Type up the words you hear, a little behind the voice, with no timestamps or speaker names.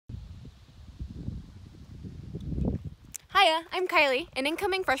Hiya, I'm Kylie, an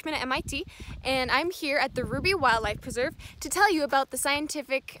incoming freshman at MIT, and I'm here at the Ruby Wildlife Preserve to tell you about the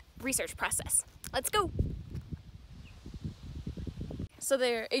scientific research process. Let's go! So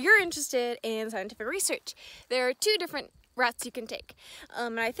if you're interested in scientific research, there are two different routes you can take.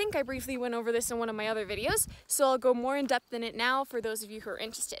 And I think I briefly went over this in one of my other videos, so I'll go more in depth in it now for those of you who are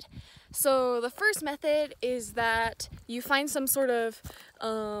interested. So the first method is that you find some sort of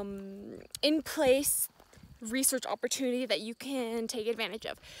in-place research opportunity that you can take advantage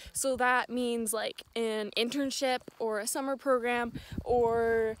of. So that means like an internship or a summer program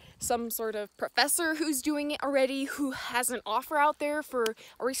or some sort of professor who's doing it already, who has an offer out there for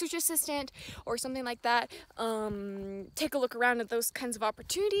a research assistant or something like that. Take a look around at those kinds of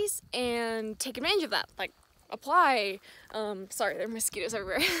opportunities and take advantage of that. Like apply, sorry, there are mosquitoes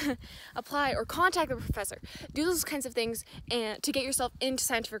everywhere. Apply or contact the professor. Do those kinds of things and to get yourself into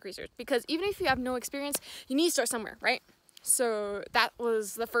scientific research, because even if you have no experience, you need to start somewhere, right? So that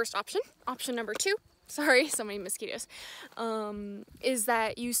was the first option. Option number two, sorry, so many mosquitoes, is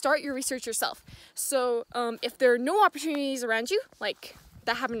that you start your research yourself. So if there are no opportunities around you, like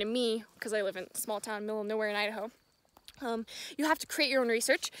that happened to me because I live in a small town, middle of nowhere in Idaho, you have to create your own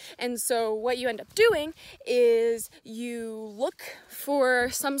research. And so what you end up doing is you look for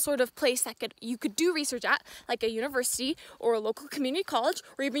some sort of place that you could do research at, like a university or a local community college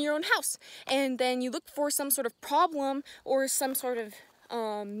or even your own house. And then you look for some sort of problem or some sort of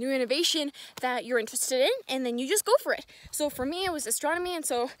new innovation that you're interested in, and then you just go for it. So for me, it was astronomy, and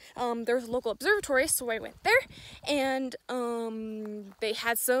so there was a local observatory, so I went there, and they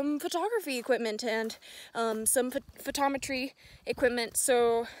had some photography equipment and some photometry equipment,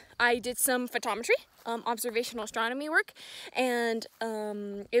 so I did some photometry, observational astronomy work, and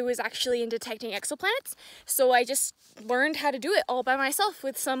it was actually in detecting exoplanets, so I just learned how to do it all by myself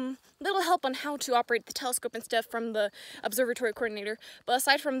with some little help on how to operate the telescope and stuff from the observatory coordinator. But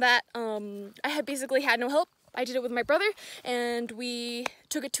aside from that, I had basically had no help. I did it with my brother, and we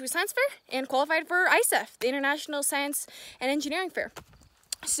took it to a science fair and qualified for ISEF, the International Science and Engineering Fair.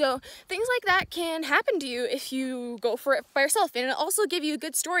 So things like that can happen to you if you go for it by yourself, and it'll also give you a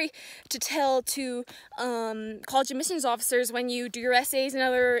good story to tell to college admissions officers when you do your essays and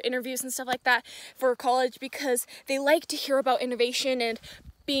other interviews and stuff like that for college, because they like to hear about innovation and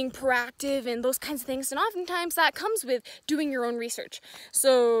being proactive and those kinds of things, and oftentimes that comes with doing your own research.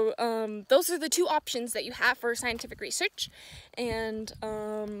 So those are the two options that you have for scientific research, and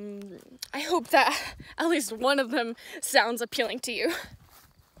I hope that at least one of them sounds appealing to you.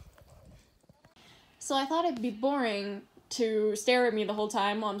 So I thought it'd be boring to stare at me the whole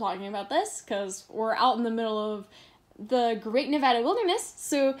time while I'm talking about this, because we're out in the middle of the Great Nevada Wilderness,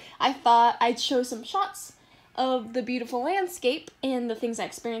 so I thought I'd show some shots of the beautiful landscape and the things I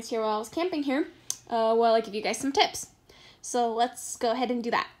experienced here while I was camping here, while I give you guys some tips. So let's go ahead and do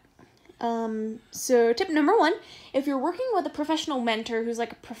that. So tip number one, if you're working with a professional mentor who's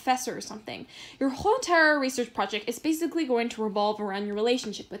like a professor or something, your whole entire research project is basically going to revolve around your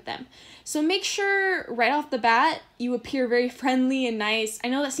relationship with them. So make sure right off the bat you appear very friendly and nice. I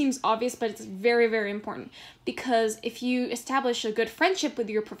know that seems obvious, but it's very, very important, because if you establish a good friendship with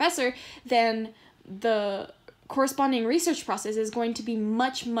your professor, then the corresponding research process is going to be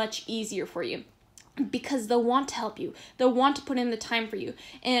much, much easier for you, because they'll want to help you. They'll want to put in the time for you.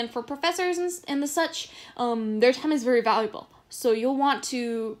 And for professors and the such, their time is very valuable. So you'll want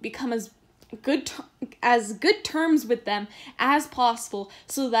to become as good terms with them as possible,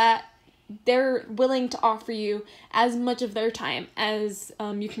 so that they're willing to offer you as much of their time as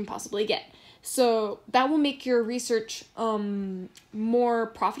you can possibly get. So that will make your research more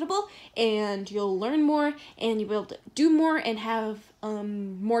profitable, and you'll learn more, and you'll be able to do more and have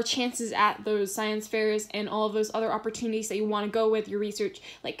more chances at those science fairs and all of those other opportunities that you want to go with your research,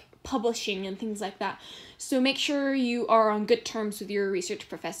 like publishing and things like that. So make sure you are on good terms with your research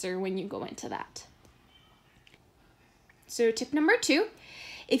professor when you go into that. So tip number two,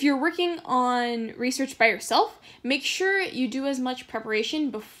 if you're working on research by yourself, make sure you do as much preparation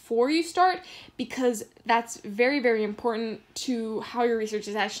before you start, because that's very, very important to how your research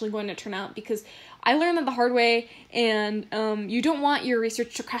is actually going to turn out, because I learned that the hard way, and you don't want your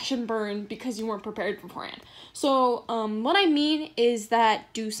research to crash and burn because you weren't prepared beforehand. So what I mean is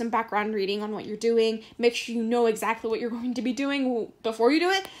that do some background reading on what you're doing. Make sure you know exactly what you're going to be doing before you do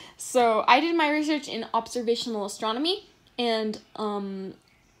it. So I did my research in observational astronomy, and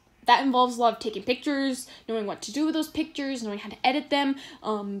that involves a lot of taking pictures, knowing what to do with those pictures, knowing how to edit them,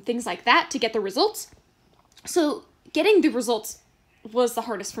 things like that to get the results. So getting the results was the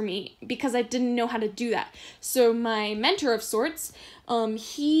hardest for me because I didn't know how to do that. So my mentor of sorts,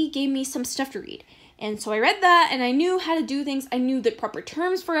 he gave me some stuff to read. And so I read that, and I knew how to do things. I knew the proper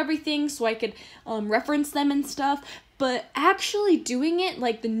terms for everything, so I could reference them and stuff. But actually doing it,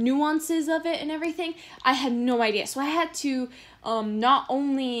 like the nuances of it and everything, I had no idea. So I had to not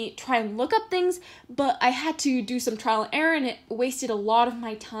only try and look up things, but I had to do some trial and error, and it wasted a lot of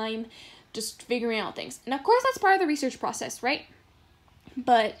my time just figuring out things. And of course, that's part of the research process, right?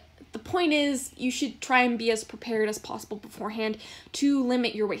 But the point is, you should try and be as prepared as possible beforehand to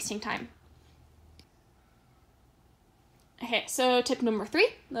limit your wasting time. Okay, so tip number 3,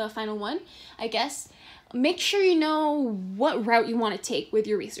 the final one, I guess. Make sure you know what route you want to take with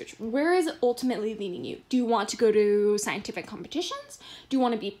your research. Where is it ultimately leading you? Do you want to go to scientific competitions? Do you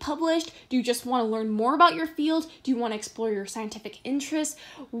want to be published? Do you just want to learn more about your field? Do you want to explore your scientific interests?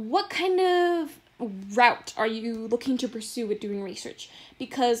 What kind of route are you looking to pursue with doing research?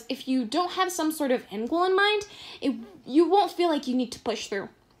 Because if you don't have some sort of end goal in mind, you won't feel like you need to push through.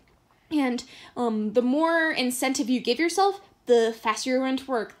 And the more incentive you give yourself, the faster you're going to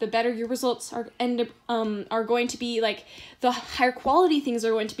work, the better your results are going to be, like the higher quality things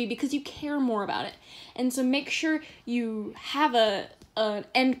are going to be, because you care more about it. And so make sure you have an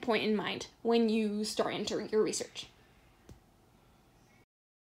end point in mind when you start entering your research.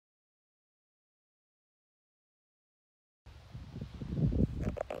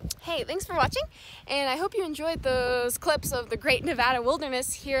 Hey, thanks for watching, and I hope you enjoyed those clips of the Great Nevada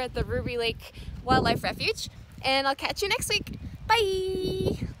Wilderness here at the Ruby Lake Wildlife Refuge, and I'll catch you next week.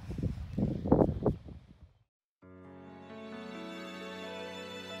 Bye!